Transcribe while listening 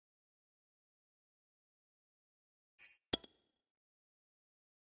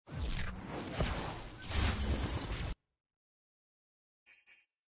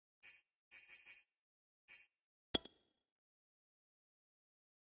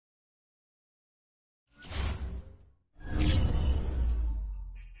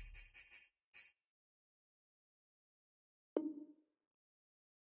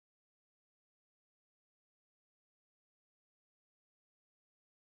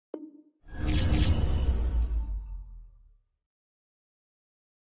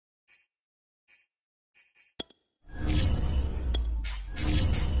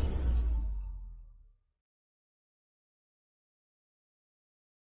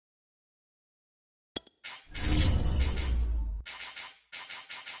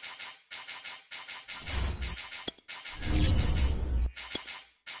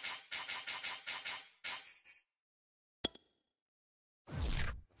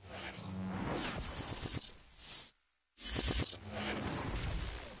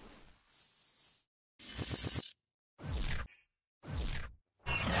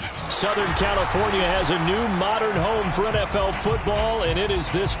Southern California has a new modern home for NFL football, and it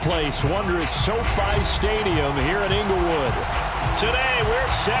is this place, wondrous SoFi Stadium here in Inglewood. Today, we're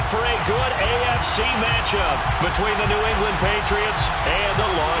set for a good AFC matchup between the New England Patriots and the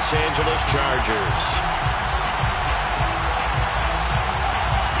Los Angeles Chargers.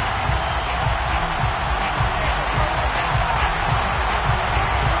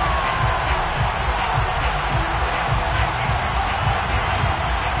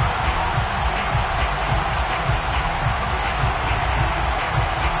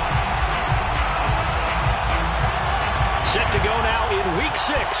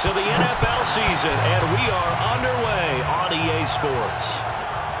 Of the NFL season, and we are underway on EA Sports.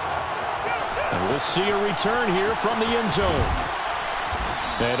 And we'll see a return here from the end zone.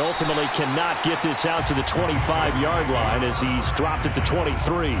 And ultimately cannot get this out to the 25-yard line as he's dropped at the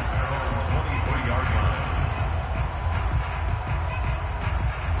 23.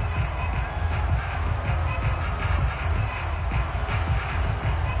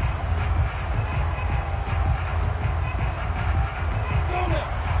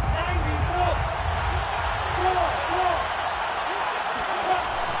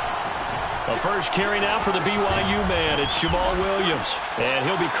 First carry now for the BYU man. It's Jamal Williams. And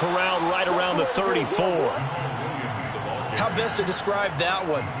he'll be corralled right around the 34. How best to describe that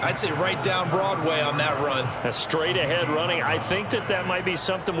one? I'd say right down Broadway on that run. A straight ahead running. I think that might be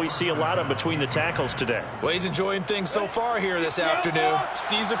something we see a lot of between the tackles today. Well, he's enjoying things so far here this afternoon.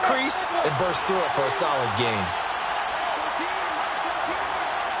 Sees a crease and bursts through it for a solid gain.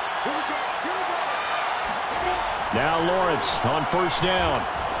 Now Lawrence on first down.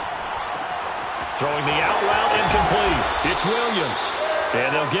 Throwing the out route incomplete. It's Williams.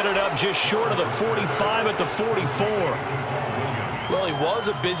 And they'll get it up just short of the 45 at the 44. Well, he was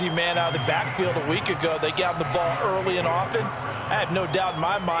a busy man out of the backfield a week ago. They got the ball early and often. I have no doubt in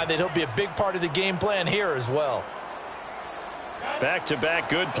my mind that he'll be a big part of the game plan here as well. Back-to-back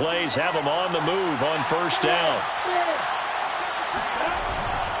good plays have him on the move on first down.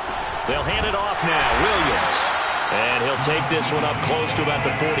 They'll hand it off now. Williams. And he'll take this one up close to about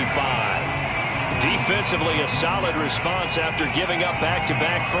the 45. Defensively, a solid response after giving up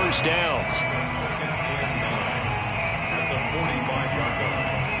back-to-back first downs.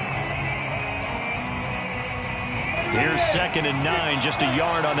 Here's 2nd and 9, just a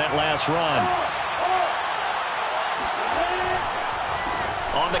yard on that last run.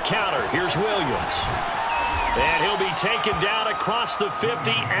 On the counter, here's Williams. And he'll be taken down across the 50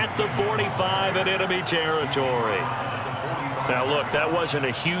 at the 45 in enemy territory. Now, look, that wasn't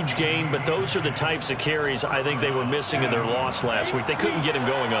a huge gain, but those are the types of carries I think they were missing in their loss last week. They couldn't get him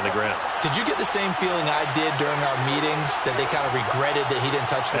going on the ground. Did you get the same feeling I did during our meetings, that they kind of regretted that he didn't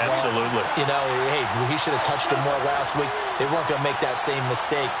touch the ball? Absolutely. You know, hey, he should have touched him more last week. They weren't going to make that same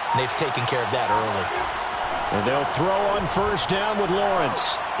mistake, and they've taken care of that early. And they'll throw on first down with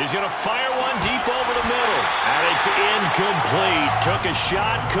Lawrence. He's going to fire one deep over the middle. And it's incomplete. Took a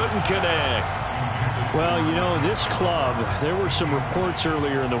shot, couldn't connect. Well, you know, this club, there were some reports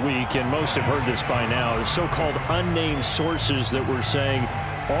earlier in the week, and most have heard this by now, the so-called unnamed sources that were saying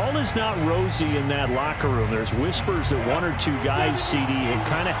all is not rosy in that locker room. There's whispers that one or two guys, CD, have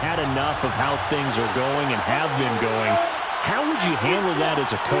kind of had enough of how things are going and have been going. How would you handle that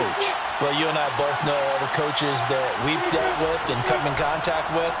as a coach? Well, you and I both know all the coaches that we've dealt with and come in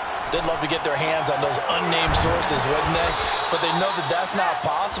contact with. They'd love to get their hands on those unnamed sources, wouldn't they? But they know that that's not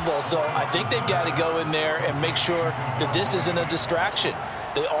possible, so I think they've got to go in there and make sure that this isn't a distraction.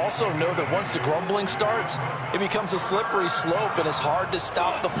 They also know that once the grumbling starts, it becomes a slippery slope, and it's hard to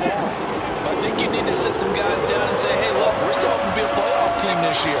stop the fall. I think you need to sit some guys down and say, hey, look, we're still hoping to be a playoff team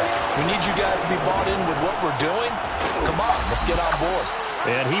this year. We need you guys to be bought in with what we're doing. Come on, let's get on board.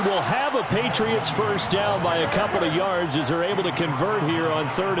 And he will have a Patriots first down by a couple of yards as they're able to convert here on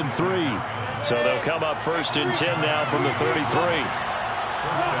 3rd and 3. So they'll come up 1st and 10 now from the 33.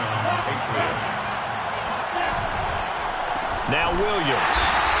 Now Williams.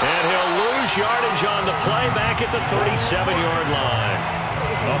 And he'll lose yardage on the play back at the 37-yard line.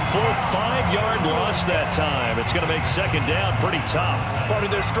 A full 5-yard loss that time. It's going to make 2nd down pretty tough. Part of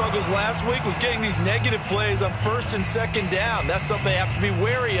their struggles last week was getting these negative plays on 1st and 2nd down. That's something they have to be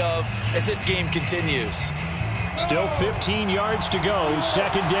wary of as this game continues. Still 15 yards to go,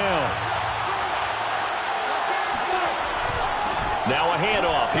 2nd down. Now a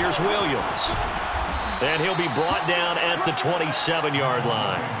handoff. Here's Williams. And he'll be brought down at the 27-yard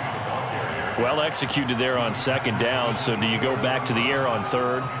line. Well executed there on 2nd down, so do you go back to the air on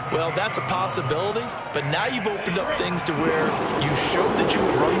 3rd? Well, that's a possibility, but now you've opened up things to where you showed that you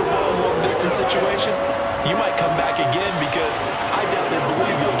would run the ball in a long-distance situation. You might come back again because I doubt they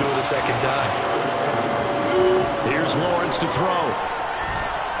believe he'll do it a second time. Here's Lawrence to throw.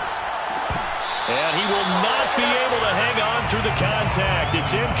 And he will not be able to hang on through the contact.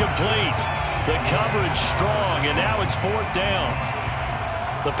 It's incomplete. The coverage strong, and now it's 4th down.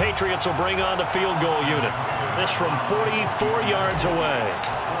 The Patriots will bring on the field goal unit. This from 44 yards away.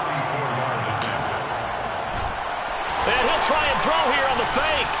 And he'll try and throw here on the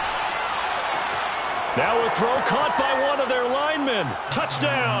fake. Now a throw caught by one of their linemen.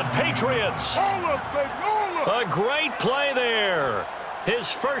 Touchdown, Patriots. A great play there.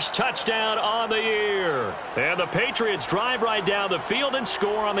 His first touchdown on the year. And the Patriots drive right down the field and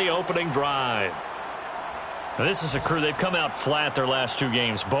score on the opening drive. Now, this is a crew. They've come out flat their last 2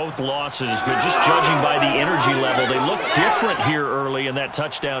 games, both losses, but just judging by the energy level, they look different here early, and that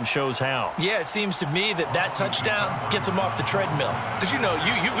touchdown shows how. Yeah, it seems to me that touchdown gets them off the treadmill. Because,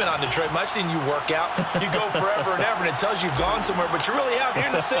 you've been on the treadmill. I've seen you work out. You go forever and ever, and it tells you you've gone somewhere, but you really have. You're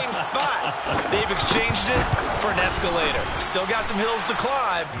in the same spot. They've exchanged it for an escalator. Still got some hills to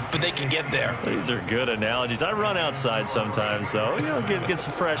climb, but they can get there. These are good analogies. I run outside sometimes, though. Get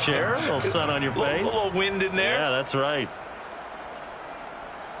some fresh air, a little sun on your face. A little wind in there. Yeah, that's right.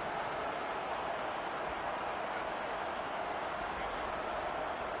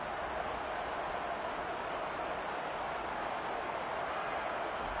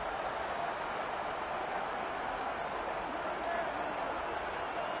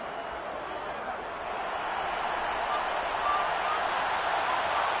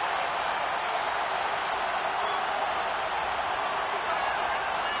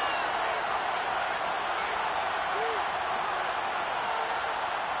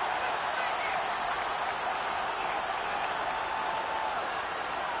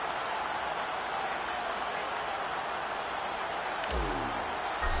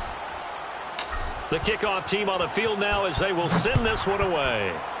 The kickoff team on the field now as they will send this one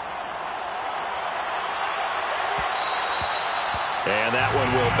away. And that one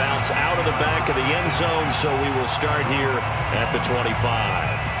will bounce out of the back of the end zone, so we will start here at the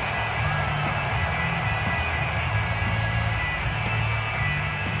 25.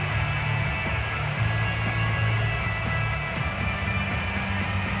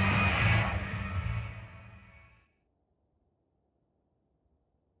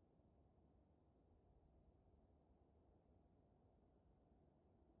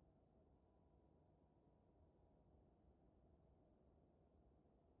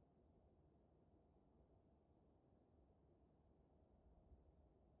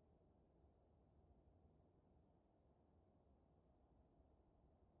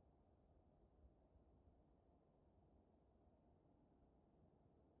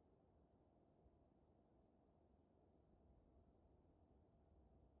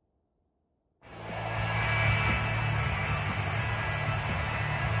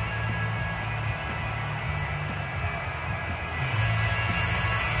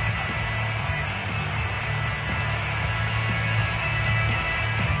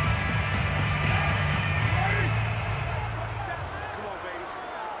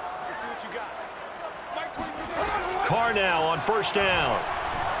 Carr now on 1st down.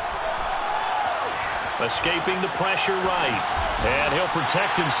 Escaping the pressure right. And he'll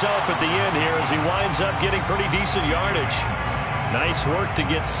protect himself at the end here as he winds up getting pretty decent yardage. Nice work to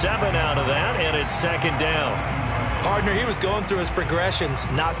get 7 out of that, and it's 2nd down. Partner, he was going through his progressions.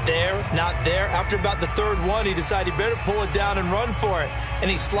 Not there, not there. After about the 3rd one, he decided he better pull it down and run for it. And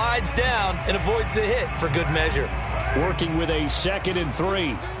he slides down and avoids the hit for good measure. Working with a 2nd and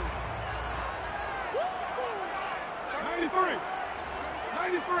 3.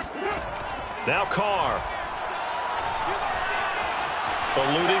 Now Carr.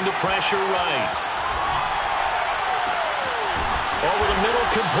 Eluding the pressure right. Over the middle,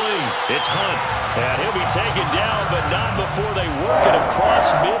 complete. It's Hunt. And he'll be taken down, but not before they work it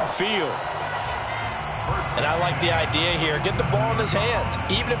across midfield. And I like the idea here. Get the ball in his hands,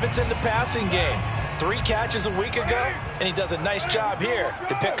 even if it's in the passing game. 3 catches a week ago, and he does a nice job here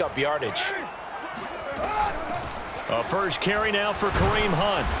to pick up yardage. A first carry now for Kareem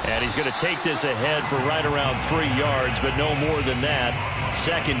Hunt. And he's going to take this ahead for right around 3 yards, but no more than that.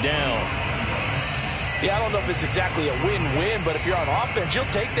 2nd down. Yeah, I don't know if it's exactly a win-win, but if you're on offense, you'll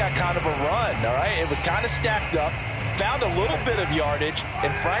take that kind of a run, all right? It was kind of stacked up, found a little bit of yardage,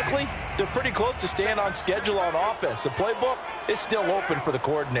 and frankly, they're pretty close to staying on schedule on offense. The playbook is still open for the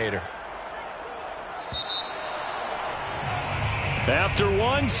coordinator. After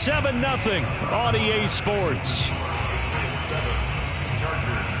 1, 7-0 on EA Sports.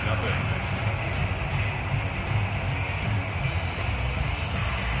 Chargers, nothing.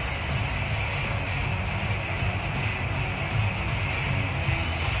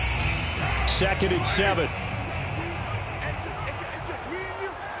 2nd and 7.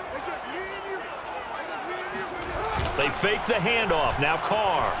 They fake the handoff. Now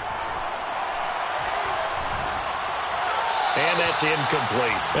Carr. And that's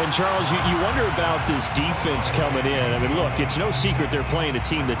incomplete. And, Charles, you wonder about this defense coming in. I mean, look, it's no secret they're playing a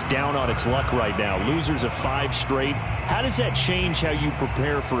team that's down on its luck right now. Losers of 5 straight. How does that change how you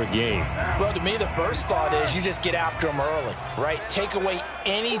prepare for a game? Well, to me, the first thought is you just get after them early, right? Take away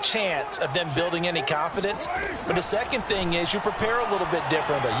any chance of them building any confidence. But the second thing is you prepare a little bit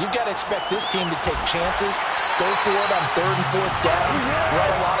differently. You've got to expect this team to take chances, go for it on 3rd and 4th downs, run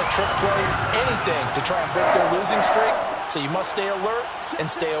a lot of trick plays, anything to try and break their losing streak. So you must stay alert and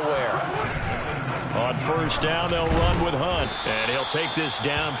stay aware. On 1st down, they'll run with Hunt. And he'll take this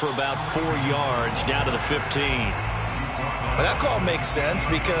down for about 4 yards, down to the 15. Well, that call makes sense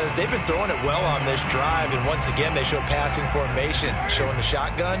because they've been throwing it well on this drive. And once again, they show passing formation, showing the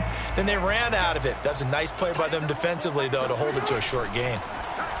shotgun. Then they ran out of it. That's a nice play by them defensively, though, to hold it to a short gain.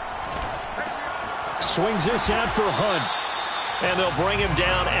 Swings this out for Hunt. And they'll bring him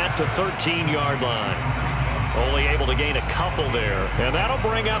down at the 13-yard line. Only able to gain a couple there. And that'll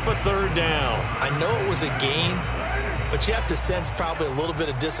bring up a 3rd down. I know it was a gain, but you have to sense probably a little bit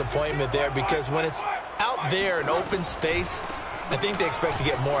of disappointment there because when it's out there in open space, I think they expect to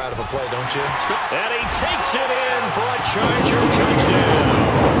get more out of a play, don't you? And he takes it in for a Charger touchdown.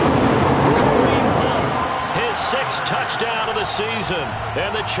 Kareem Hunt, his 6th touchdown of the season.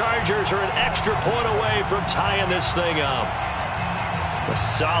 And the Chargers are an extra point away from tying this thing up. A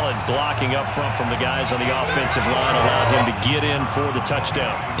solid blocking up front from the guys on the offensive line allowed him to get in for the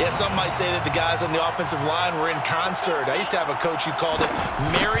touchdown. Yeah, some might say that the guys on the offensive line were in concert. I used to have a coach who called it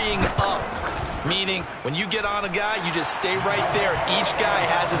marrying up, meaning when you get on a guy, you just stay right there. Each guy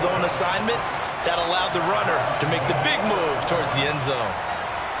has his own assignment. That allowed the runner to make the big move towards the end zone.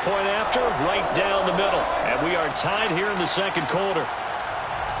 Point after, right down the middle. And we are tied here in the 2nd quarter.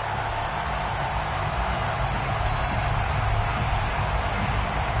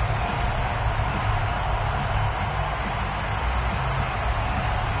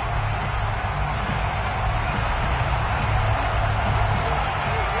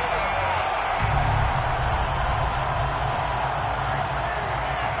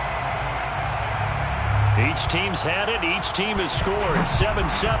 Each team's had it. Each team has scored.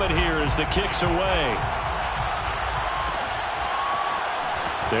 7-7 here as the kick's away.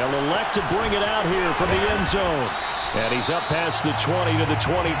 They'll elect to bring it out here from the end zone. And he's up past the 20 to the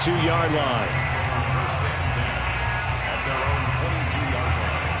 22-yard line.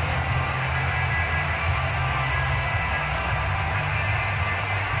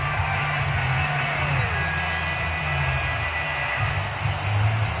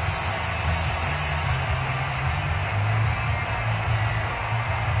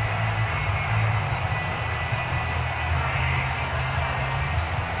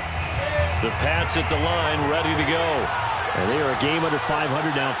 The Pats at the line, ready to go. And they are a game under 500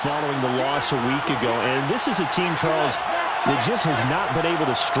 now following the loss a week ago. And this is a team, Charles, that just has not been able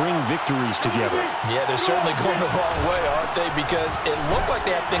to string victories together. Yeah, they're certainly going the wrong way, aren't they? Because it looked like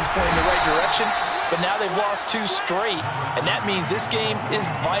they had things going in the right direction, but now they've lost 2 straight. And that means this game is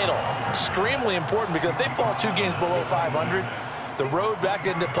vital, extremely important, because if they fall 2 games below 500, the road back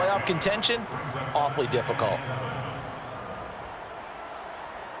into playoff contention, awfully difficult.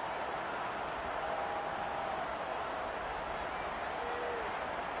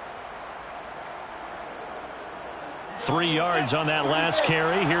 Three yards on that last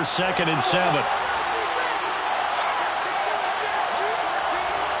carry. Here's 2nd and 7.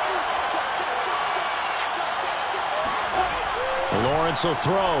 Lawrence will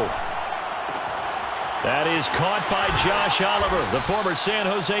throw. That is caught by Josh Oliver, the former San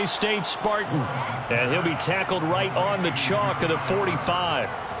Jose State Spartan. And he'll be tackled right on the chalk of the 45.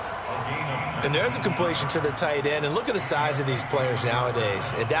 And there's a completion to the tight end. And look at the size of these players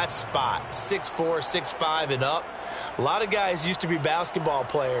nowadays. At that spot, 6'4", 6'5", and up. A lot of guys used to be basketball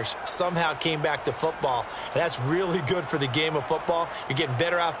players, somehow came back to football. And that's really good for the game of football. You're getting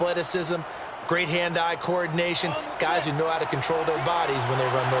better athleticism, great hand-eye coordination, guys who know how to control their bodies when they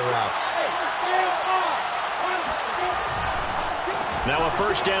run their routes. Now a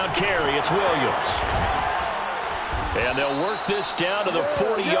 1st down carry. It's Williams. And they'll work this down to the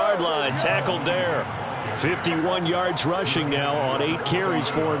 40-yard line. Tackled there. 51 yards rushing now on 8 carries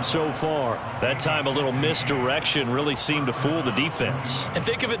for him so far. That time a little misdirection really seemed to fool the defense. And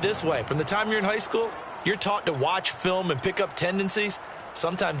think of it this way. From the time you're in high school, you're taught to watch film and pick up tendencies.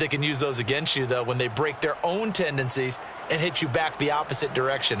 Sometimes they can use those against you, though, when they break their own tendencies and hit you back the opposite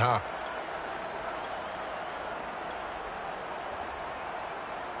direction, huh?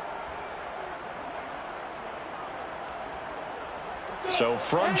 So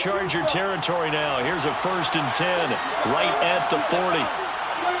from Charger territory now, here's a 1st and 10 right at the 40.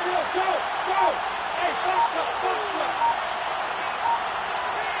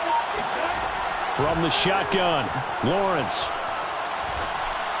 From the shotgun, Lawrence.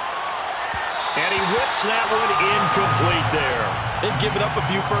 And he whips that one incomplete there. They've given up a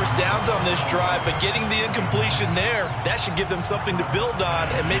few first downs on this drive, but getting the incompletion there, that should give them something to build on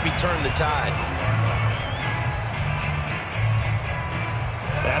and maybe turn the tide.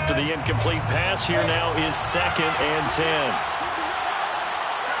 After the incomplete pass, here now is 2nd and 10.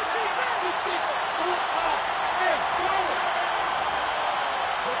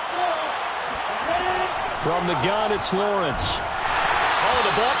 From the gun, it's Lawrence. Oh,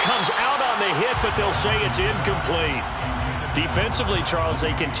 the ball comes out on the hit, but they'll say it's incomplete. Defensively, Charles,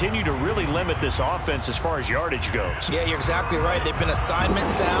 they continue to really limit this offense as far as yardage goes. Yeah, you're exactly right. They've been assignment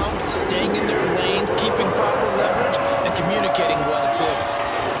sound, staying in their lanes, keeping proper leverage, and communicating well, too.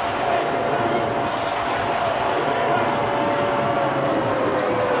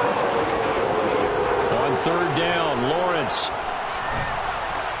 On 3rd down, Lawrence.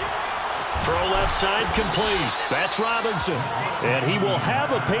 Throw left side complete. That's Robinson. And he will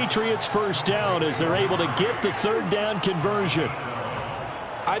have a Patriots 1st down as they're able to get the 3rd down conversion.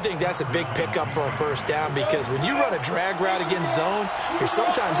 I think that's a big pickup for a 1st down because when you run a drag route against zone, you're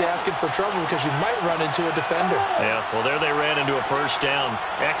sometimes asking for trouble because you might run into a defender. Yeah, well, there they ran into a 1st down.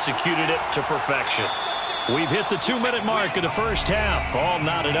 Executed it to perfection. We've hit the 2-minute mark of the 1st half. All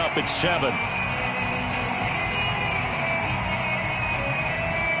knotted up at 7.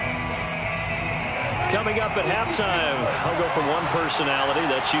 Coming up at halftime, I'll go from one personality,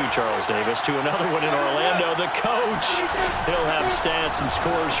 that's you, Charles Davis, to another one in Orlando, the coach. He'll have stats and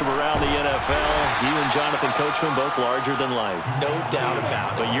scores from around the NFL. You and Jonathan Coachman both larger than life. No doubt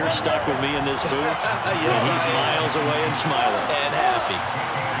about it. But you're stuck with me in this booth, yes, and he's miles away and smiling. And happy.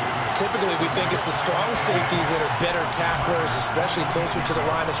 Typically, we think it's the strong safeties that are better tacklers, especially closer to the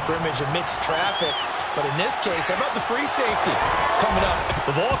line of scrimmage amidst traffic. But in this case, how about the free safety coming up?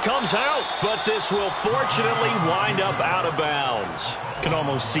 The ball comes out, but this will fortunately wind up out of bounds. Can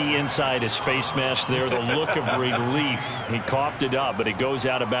almost see inside his face mask there the look of relief. He coughed it up, but it goes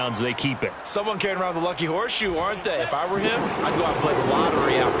out of bounds. They keep it. Someone carrying around the lucky horseshoe, aren't they? If I were him, I'd go out and play the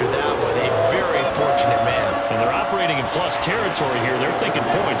lottery after that one. A very fortunate man. And they're operating in plus territory here. They're thinking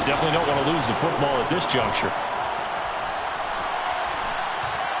points. Definitely don't want to lose the football at this juncture.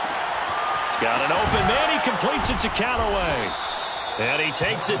 Got an open man. He completes it to Callaway. And he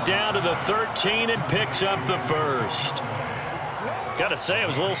takes it down to the 13 and picks up the 1st. Got to say, I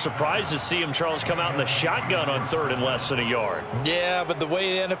was a little surprised to see him, Charles, come out in the shotgun on 3rd and less than a yard. Yeah, but the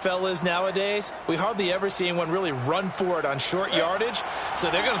way the NFL is nowadays, we hardly ever see anyone really run for it on short yardage. So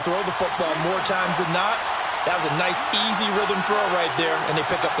they're going to throw the football more times than not. That was a nice, easy rhythm throw right there, and they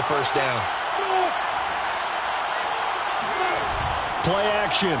pick up the 1st down. Play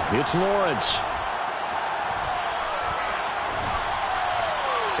action. It's Lawrence.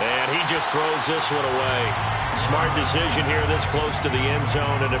 And he just throws this one away. Smart decision here this close to the end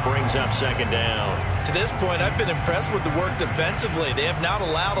zone, and it brings up 2nd down. To this point, I've been impressed with the work defensively. They have not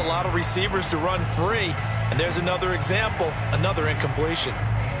allowed a lot of receivers to run free. And there's another example, another incompletion.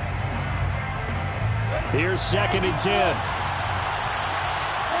 Here's 2nd and 10.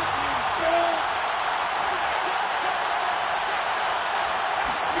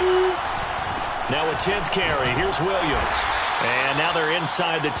 Now a 10th carry. Here's Williams. And now they're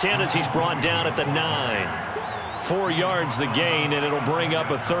inside the 10 as he's brought down at the 9. 4 yards the gain, and it'll bring up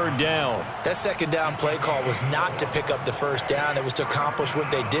a 3rd down. That 2nd down play call was not to pick up the 1st down. It was to accomplish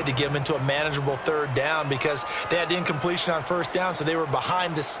what they did to get them into a manageable 3rd down because they had incompletion on 1st down, so they were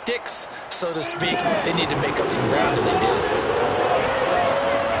behind the sticks, so to speak. They needed to make up some ground, and they did.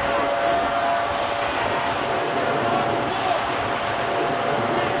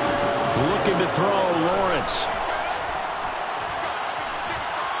 Looking to throw, Lawrence.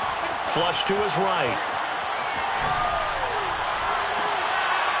 Flush to his right.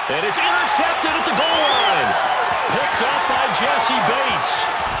 And it's intercepted at the goal line. Picked up by Jesse Bates.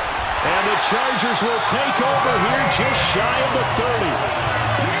 And the Chargers will take over here just shy of the 30.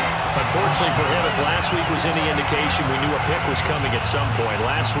 Unfortunately for him, if last week was any indication, we knew a pick was coming at some point.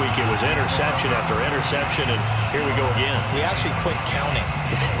 Last week it was interception after interception, and here we go again. We actually quit counting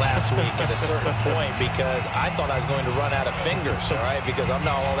last week at a certain point because I thought I was going to run out of fingers, all right, because I'm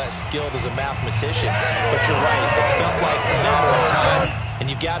not all that skilled as a mathematician. But you're right, it felt like a matter of time. And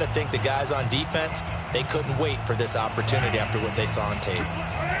you got to think the guys on defense, they couldn't wait for this opportunity after what they saw on tape.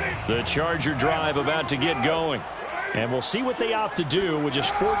 The Charger drive about to get going. And we'll see what they opt to do with just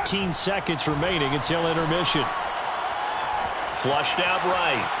 14 seconds remaining until intermission. Flushed out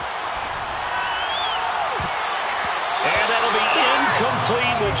right. And that'll be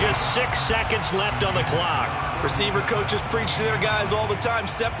incomplete with just 6 seconds left on the clock. Receiver coaches preach to their guys all the time.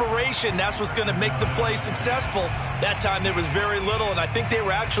 Separation, that's what's going to make the play successful. That time there was very little, and I think they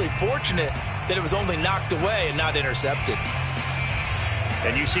were actually fortunate that it was only knocked away and not intercepted.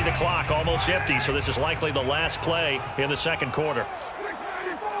 And you see the clock almost empty, so this is likely the last play in the second quarter.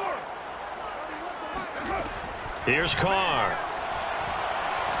 Here's Carr.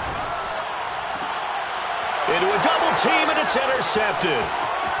 Into a double team, and it's intercepted.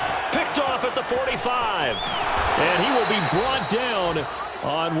 Picked off at the 45. And he will be brought down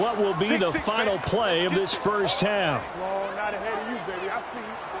on what will be the final play of this first half.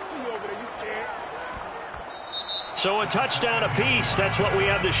 So a touchdown apiece. That's what we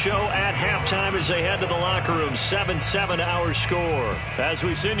have to show at halftime as they head to the locker room. 7-7 our score. As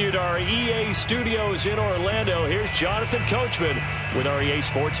we send you to our EA studios in Orlando, here's Jonathan Coachman with our EA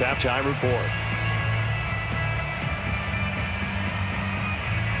Sports Halftime Report.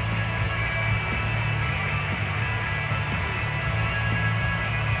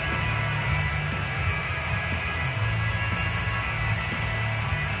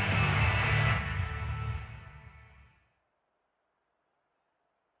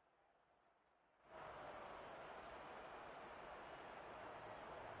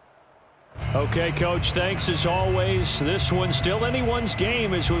 Okay, Coach, thanks as always. This one's still anyone's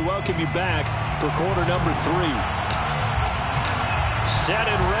game as we welcome you back for quarter number 3. Set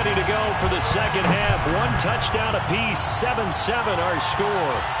and ready to go for the second half. One touchdown apiece, 7-7 our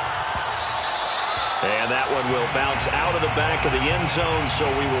score. And that one will bounce out of the back of the end zone, so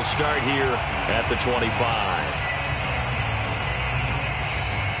we will start here at the 25.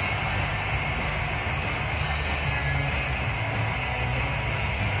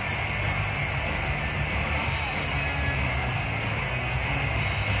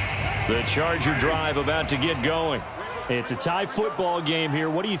 The Charger drive about to get going. It's a tie football game here.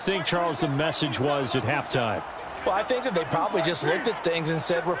 What do you think, Charles, the message was at halftime? Well, I think that they probably just looked at things and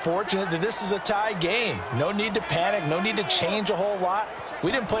said, we're fortunate that this is a tie game. No need to panic. No need to change a whole lot.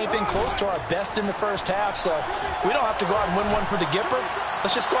 We didn't play anything close to our best in the first half, so we don't have to go out and win one for the Gipper.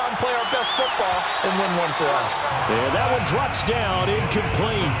 Let's just go out and play our best football and win one for us. Yeah, that one drops down,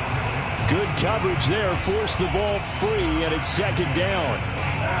 incomplete. Good coverage there, forced the ball free, and it's second down.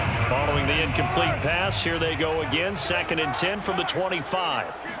 Following the incomplete pass, here they go again. 2nd and 10 from the 25.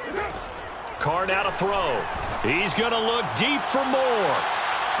 Carr now to throw. He's going to look deep for more.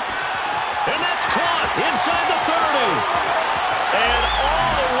 And that's caught inside the 30. And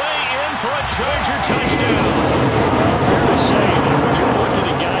all the way in for a Charger touchdown. Fair to say that when you're looking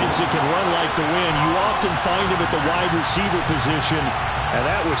at guys that can run like the wind, you often find them at the wide receiver position. And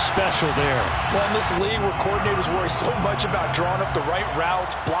that was special there. Well, in this league where coordinators worry so much about drawing up the right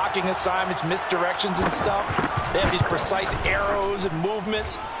routes, blocking assignments, misdirections and stuff, they have these precise arrows and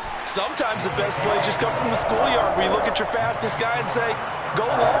movements. Sometimes the best plays just come from the schoolyard where you look at your fastest guy and say, go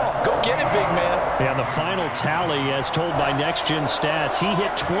long, go get it, big man. And the final tally, as told by Next Gen Stats, he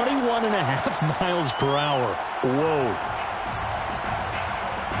hit 21.5 miles per hour. Whoa.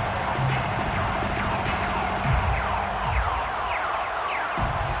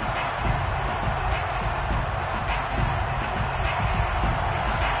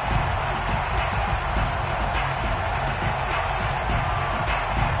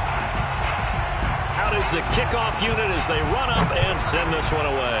 The kickoff unit as they run up and send this one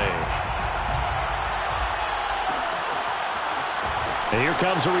away. And here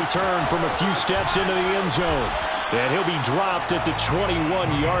comes a return from a few steps into the end zone. And he'll be dropped at the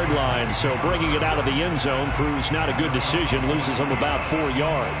 21-yard line. So bringing it out of the end zone proves not a good decision. Loses him about 4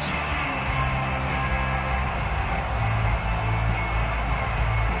 yards.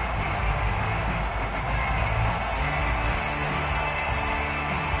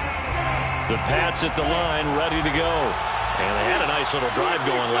 The Pats at the line, ready to go. And they had a nice little drive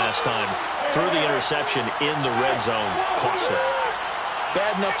going last time. Threw the interception in the red zone. Costly.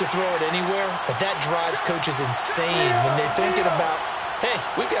 Bad enough to throw it anywhere, but that drives coaches insane when they're thinking about, hey,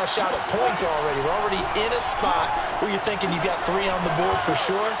 we've got a shot at points already. We're already in a spot where you're thinking you got 3 on the board for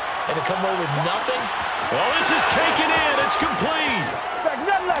sure, and to come away with nothing. Well, this is taken in. It's complete.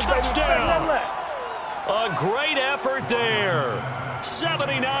 Touchdown. A great effort there.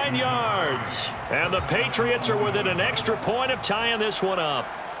 79 yards. And the Patriots are within an extra point of tying this one up.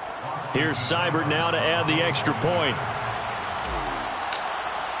 Here's Seibert now to add the extra point.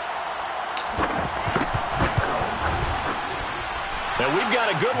 And we've got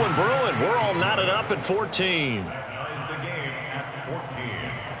a good one brewing. We're all knotted up at 14. Ties the game at 14.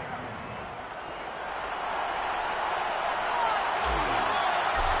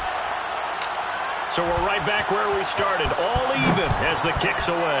 So we're right back where we started, all even as the kick's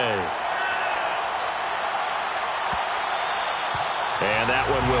away. And that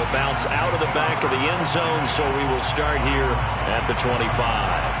one will bounce out of the back of the end zone, so we will start here at the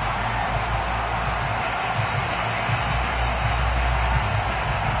 25.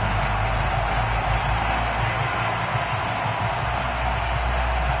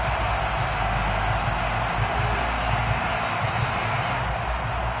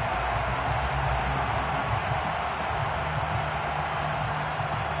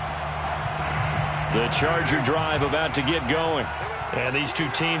 The Charger drive about to get going. And these two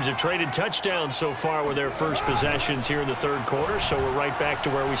teams have traded touchdowns so far with their first possessions here in the third quarter, so we're right back to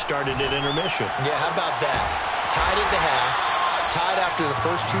where we started at intermission. Yeah, how about that? Tied at the half, tied after the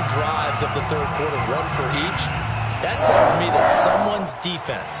first two drives of the third quarter, one for each. That tells me that someone's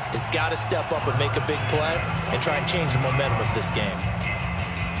defense has got to step up and make a big play and try and change the momentum of this game.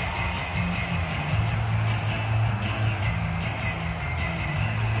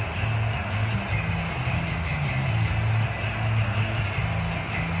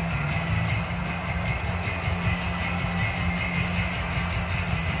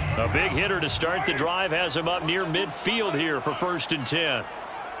 A big hitter to start the drive has him up near midfield here for 1st and 10.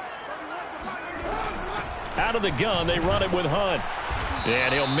 Out of the gun, they run it with Hunt.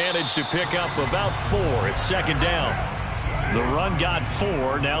 And he'll manage to pick up about 4. It's 2nd down. The run got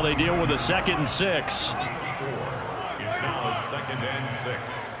 4. Now they deal with a 2nd and 6. It's now 2nd and 6.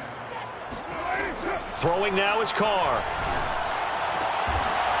 Throwing now is Carr.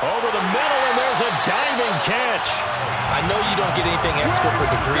 Over the middle, and there's a diving catch. I know you don't get anything extra for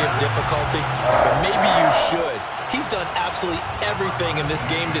degree of difficulty, but maybe you should. He's done absolutely everything in this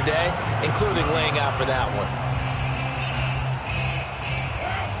game today, including laying out for that one.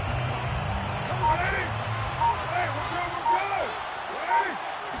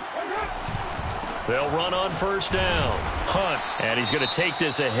 They'll run on 1st down. Hunt, and he's going to take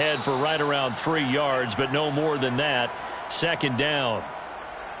this ahead for right around 3 yards, but no more than that. 2nd down.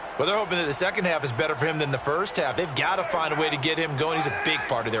 Well, they're hoping that the second half is better for him than the first half. They've got to find a way to get him going. He's a big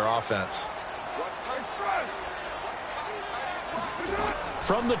part of their offense.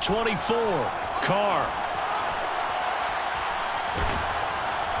 From the 24, Carr.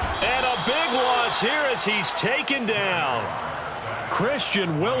 And a big loss here as he's taken down.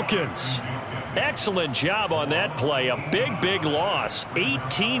 Christian Wilkins. Excellent job on that play. A big loss.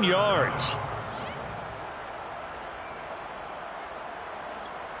 18 yards.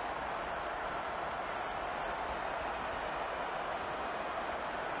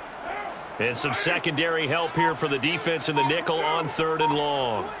 And some secondary help here for the defense in the nickel on 3rd and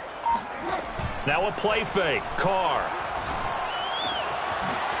long. Now a play fake. Carr.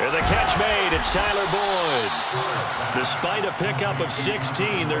 And the catch made. It's Tyler Boyd. Despite a pickup of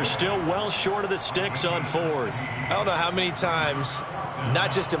 16, they're still well short of the sticks on 4th. I don't know how many times, not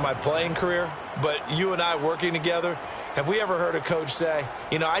just in my playing career, but you and I working together, have we ever heard a coach say,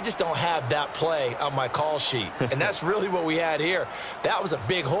 you know, I just don't have that play on my call sheet. And that's really what we had here. That was a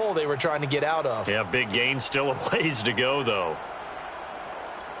big hole they were trying to get out of. Yeah, big gain. Still a ways to go, though.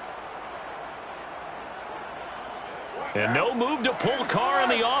 And no move to pull Carr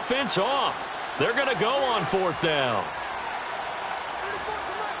and the offense off. They're going to go on 4th down.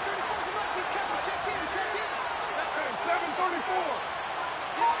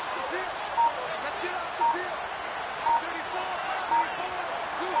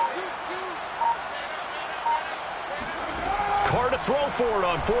 Carr to throw for it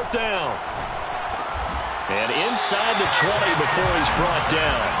on 4th down. And inside the 20 before he's brought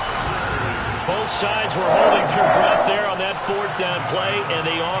down. Both sides were holding their breath there on that 4th down play, and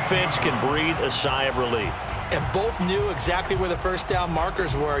the offense can breathe a sigh of relief. And both knew exactly where the 1st down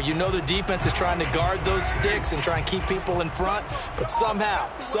markers were. You know the defense is trying to guard those sticks and try and keep people in front, but somehow,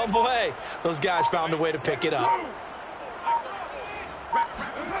 some way, those guys found a way to pick it up.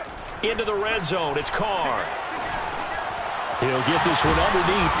 Into the red zone, it's Carr. He'll get this one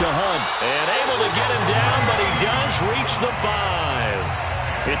underneath to Hunt. And able to get him down, but he does reach the 5.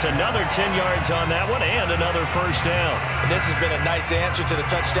 It's another 10 yards on that one and another 1st down. And this has been a nice answer to the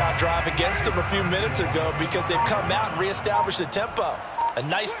touchdown drive against them a few minutes ago because they've come out and reestablished the tempo. A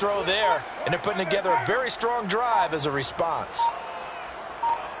nice throw there, and they're putting together a very strong drive as a response.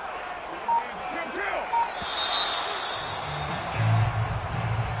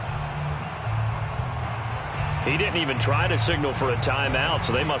 He didn't even try to signal for a timeout,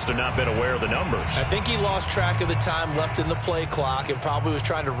 so they must have not been aware of the numbers. I think he lost track of the time left in the play clock and probably was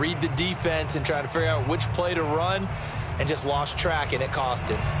trying to read the defense and trying to figure out which play to run and just lost track, and it cost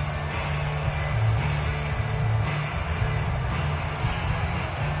him.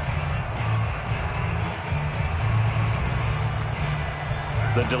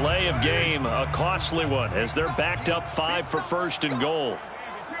 The delay of game, a costly one, as they're backed up 5 for first and goal.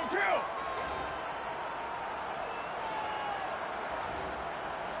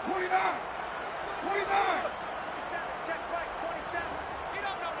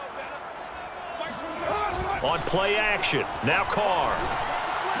 On play action, now Carr.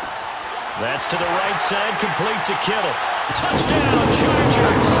 That's to the right side, complete to Kittle. Touchdown,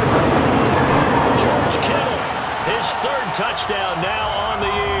 Chargers! George Kittle, his 3rd touchdown now on the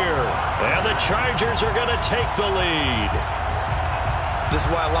year. And the Chargers are going to take the lead. This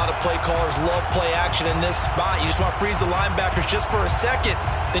is why a lot of play callers love play action in this spot. You just want to freeze the linebackers just for a second.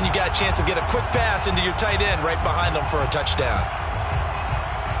 Then you got a chance to get a quick pass into your tight end right behind them for a touchdown.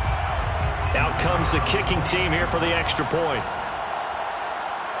 Out comes the kicking team here for the extra point.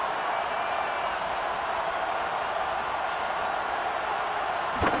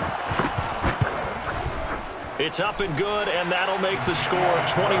 It's up and good, and that'll make the score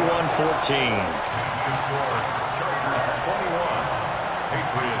 21-14. Chargers 21,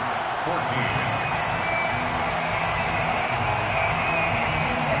 Patriots 14.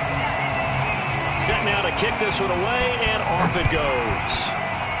 Set now to kick this one away, and off it goes.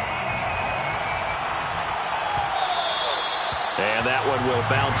 And that one will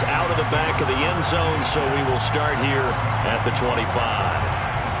bounce out of the back of the end zone, so we will start here at the 25.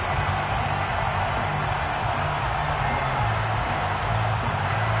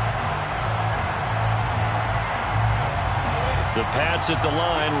 The Pats at the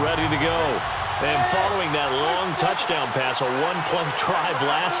line, ready to go. And following that long touchdown pass, a one-play drive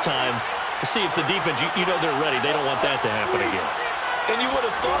last time, see if the defense, you know they're ready. They don't want that to happen again. And you would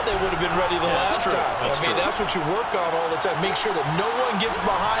have thought they would have been ready the last time. That's what you work on all the time. Make sure that no one gets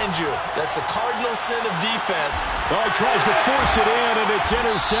behind you. That's the cardinal sin of defense. Oh, he tries to force it in, and it's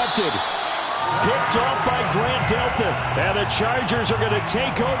intercepted. Picked off by Grant Delpit. And the Chargers are going to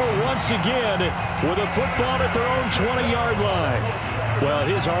take over once again with a football at their own 20-yard line. Well,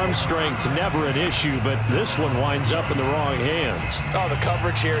 his arm strength, never an issue, but this one winds up in the wrong hands. Oh, the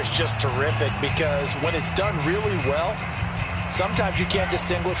coverage here is just terrific because when it's done really well, sometimes you can't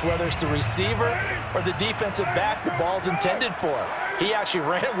distinguish whether it's the receiver or the defensive back the ball's intended for. He actually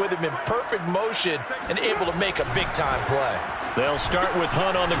ran with him in perfect motion and able to make a big-time play. They'll start with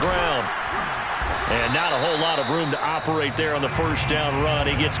Hunt on the ground. And not a whole lot of room to operate there on the first down run.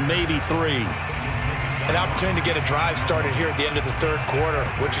 He gets maybe 3. An opportunity to get a drive started here at the end of the 3rd quarter.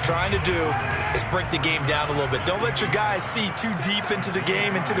 What you're trying to do is break the game down a little bit. Don't let your guys see too deep into the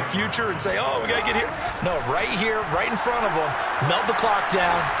game, into the future, and say, oh, we got to get here. No, right here, right in front of them, melt the clock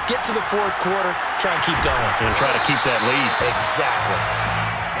down, get to the 4th quarter, try and keep going. And try to keep that lead. Exactly.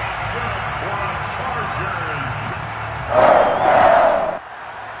 That's good for the Chargers.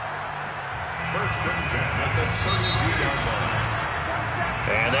 First and 10 at the 32-yard line.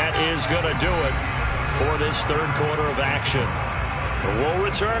 And that is going to do it for this 3rd quarter of action. We'll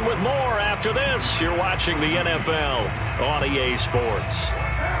return with more after this. You're watching the NFL on EA Sports.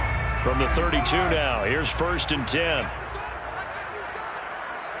 From the 32 now, here's 1st and 10.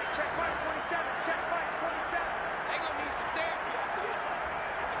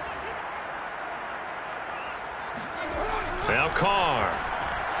 Now Carr.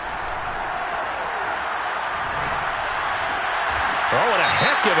 Oh, and a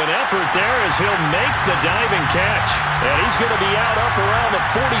heck of an effort there as he'll make the diving catch. And he's going to be out up around the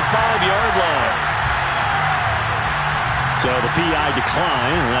 45-yard line. So the PI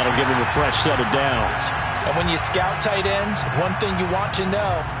decline, and that'll give him a fresh set of downs. And when you scout tight ends, one thing you want to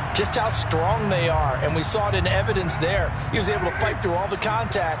know, just how strong they are. And we saw it in evidence there. He was able to fight through all the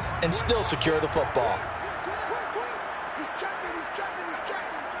contact and still secure the football.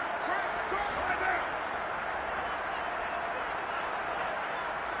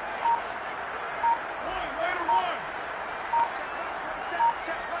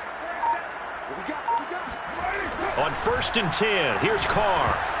 On 1st and 10, here's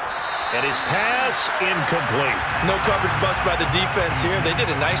Carr. And his pass incomplete. No coverage bust by the defense here. They did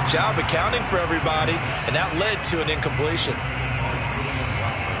a nice job accounting for everybody, and that led to an incompletion.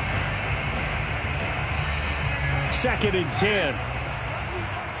 2nd and 10.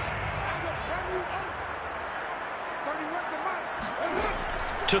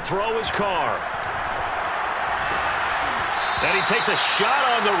 To throw his Carr. And he takes a shot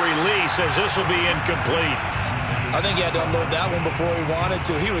on the release as this will be incomplete. I think he had to unload that one before he wanted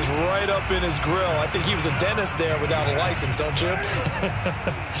to. He was right up in his grill. I think he was a dentist there without a license, don't you?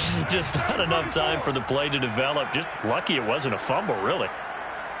 Just not enough time for the play to develop. Just lucky it wasn't a fumble, really.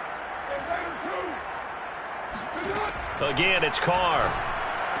 Again, it's Carr.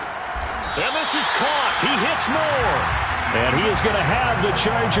 And this is caught. He hits more. And he is going to have the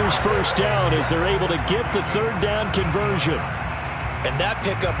Chargers first down as they're able to get the third down conversion. And that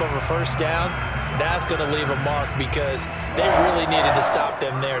pickup of a first down, that's going to leave a mark because they really needed to stop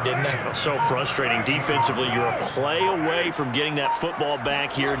them there, didn't they? So frustrating. Defensively, you're a play away from getting that football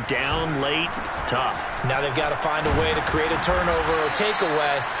back here down late. Tough. Now they've got to find a way to create a turnover or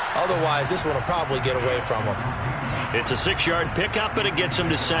takeaway. Otherwise, this one will probably get away from them. It's a 6-yard pickup, and it gets them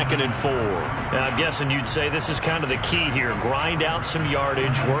to 2nd and 4. Now, I'm guessing you'd say this is kind of the key here. Grind out some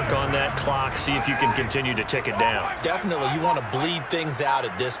yardage, work on that clock, see if you can continue to tick it down. Definitely, you want to bleed things out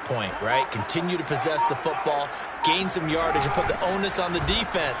at this point, right? Continue to possess the football, gain some yardage, and put the onus on the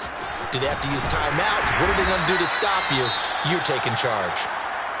defense. Do they have to use timeouts? What are they going to do to stop you? You're taking charge.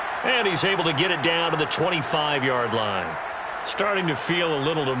 And he's able to get it down to the 25-yard line. Starting to feel a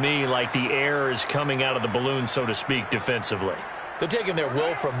little to me like the air is coming out of the balloon, so to speak, defensively. They're taking their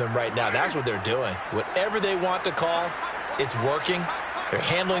will from them right now. That's what they're doing. Whatever they want to call, it's working. They're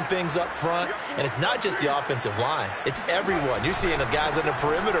handling things up front, and it's not just the offensive line. It's everyone. You're seeing the guys on the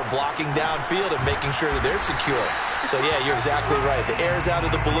perimeter blocking downfield and making sure that they're secure. So, yeah, you're exactly right. The air's out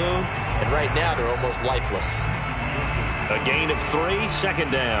of the balloon, and right now they're almost lifeless. A gain of 3,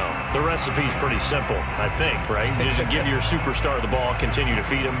 2nd down. The recipe's pretty simple, I think, right? You just give your superstar the ball, continue to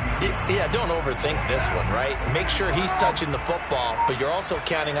feed him. Yeah, don't overthink this one, right? Make sure he's touching the football, but you're also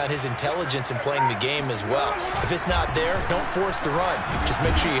counting on his intelligence in playing the game as well. If it's not there, don't force the run. Just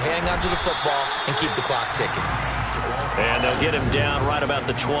make sure you hang on to the football and keep the clock ticking. And they'll get him down right about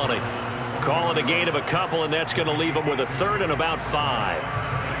the 20. Call it a gain of a couple, and that's going to leave him with a 3rd and about 5.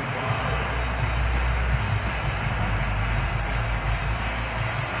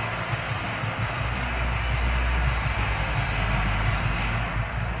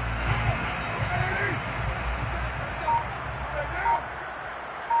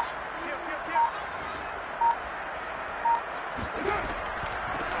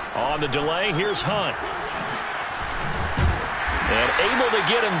 On the delay, here's Hunt. And able to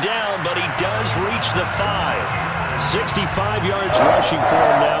get him down, but he does reach the 5. 65 yards rushing for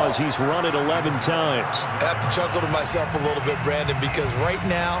him now as he's run it 11 times. I have to chuckle to myself a little bit, Brandon, because right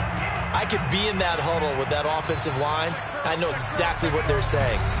now I could be in that huddle with that offensive line. I know exactly what they're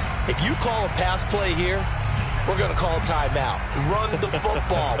saying. If you call a pass play here, we're going to call a timeout. Run the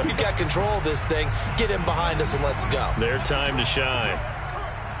football. We've got control of this thing. Get him behind us and let's go. Their time to shine.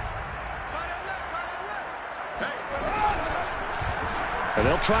 And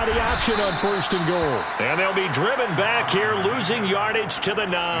they'll try the option on 1st and goal. And they'll be driven back here, losing yardage to the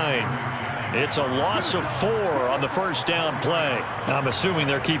 9. It's a loss of 4 on the first down play. I'm assuming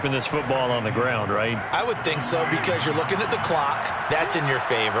they're keeping this football on the ground, right? I would think so because you're looking at the clock. That's in your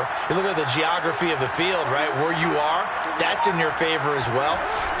favor. You look at the geography of the field, right, where you are. That's in your favor as well.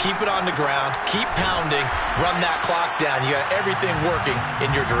 Keep it on the ground. Keep pounding. Run that clock down. You got everything working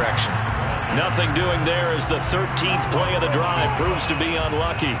in your direction. Nothing doing there as the 13th play of the drive proves to be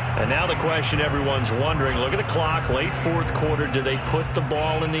unlucky. And now the question everyone's wondering, look at the clock, late 4th quarter, do they put the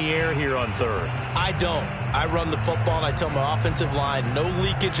ball in the air here on 3rd? I don't. I run the football and I tell my offensive line, no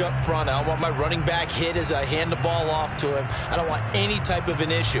leakage up front. I don't want my running back hit as I hand the ball off to him. I don't want any type of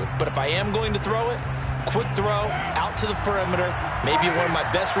an issue. But if I am going to throw it, quick throw, out to the perimeter, maybe one of my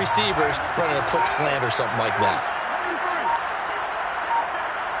best receivers running a quick slant or something like that.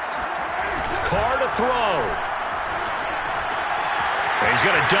 Carr to throw. He's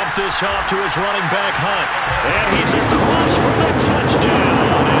going to dump this off to his running back, Hunt. And he's across for the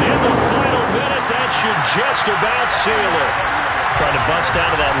touchdown. And in the final minute, that should just about seal it. Trying to bust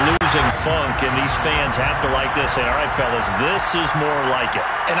out of that losing funk, and these fans have to like this. Say, all right, fellas, this is more like it.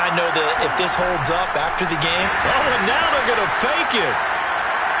 And I know that if this holds up after the game. Oh, and now they're going to fake it.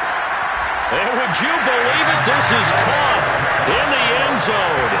 And would you believe it? This is caught in the end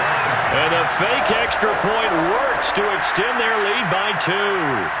zone. And the fake extra point works to extend their lead by 2.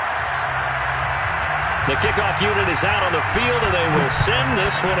 The kickoff unit is out on the field, and they will send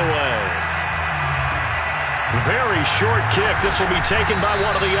this one away. Very short kick. This will be taken by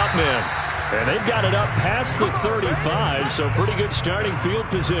one of the up men. And they've got it up past the 35, so pretty good starting field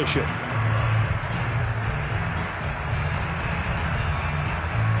position.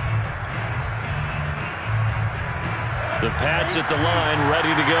 The Pats at the line,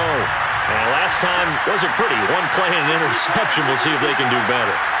 ready to go. And last time wasn't pretty. One play and an interception. We'll see if they can do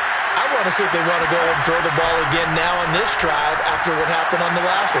better. I want to see if they want to go ahead and throw the ball again now on this drive after what happened on the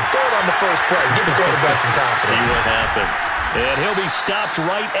last one. Throw it on the first play. Give the quarterback some confidence. See what happens. And he'll be stopped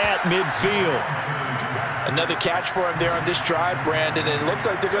right at midfield. Another catch for him there on this drive, Brandon. And it looks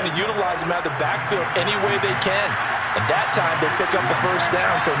like they're going to utilize him out of the backfield any way they can. And that time they pick up a first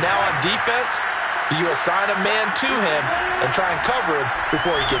down. So now on defense, Do you assign a man to him and try and cover him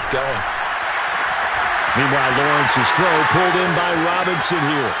before he gets going? Meanwhile, Lawrence's throw pulled in by Robinson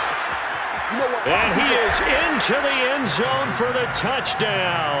here. And he is into the end zone for the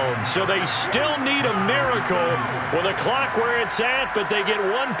touchdown. So they still need a miracle with a clock where it's at, but they get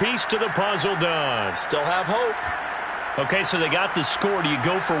one piece to the puzzle done. Still have hope. Okay, so they got the score. Do you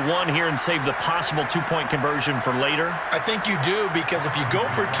go for one here and save the possible two-point conversion for later? I think you do, because if you go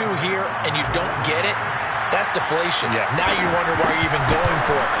for two here and you don't get it, that's deflation. Yeah. Now you wonder why you're even going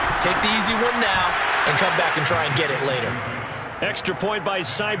for it. Take the easy one now and come back and try and get it later. Extra point by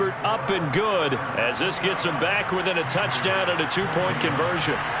Seibert, up and good, as this gets him back within a touchdown and a two-point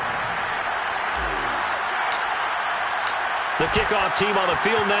conversion. The kickoff team on the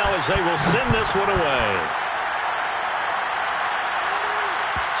field now as they will send this one away.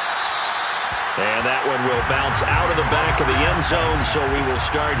 And that one will bounce out of the back of the end zone, so we will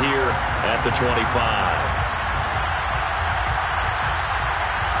start here at the 25.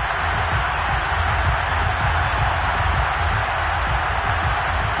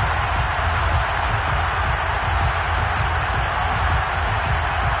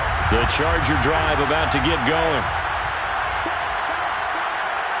 The Charger drive about to get going.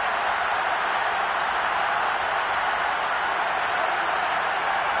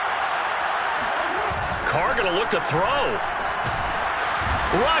 Carr going to look to throw.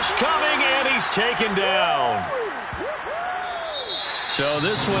 Rush coming, and he's taken down. So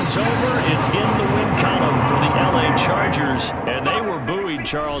this one's over. It's in the win column for the LA Chargers, and they were buoyed,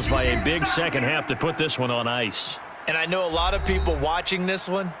 Charles, by a big second half to put this one on ice. And I know a lot of people watching this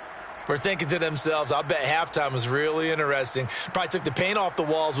one were thinking to themselves, I bet halftime was really interesting. Probably took the paint off the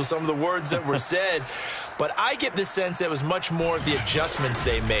walls with some of the words that were said. But I get the sense that it was much more the adjustments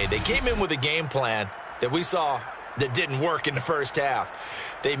they made. They came in with a game plan that we saw that didn't work in the first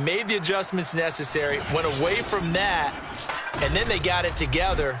half. They made the adjustments necessary, went away from that, and then they got it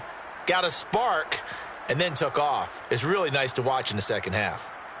together, got a spark, and then took off. It's really nice to watch in the second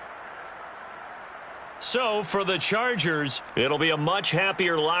half. So for the Chargers, it'll be a much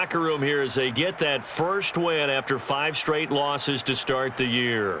happier locker room here as they get that first win after 5 straight losses to start the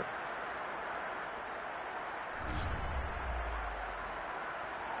year.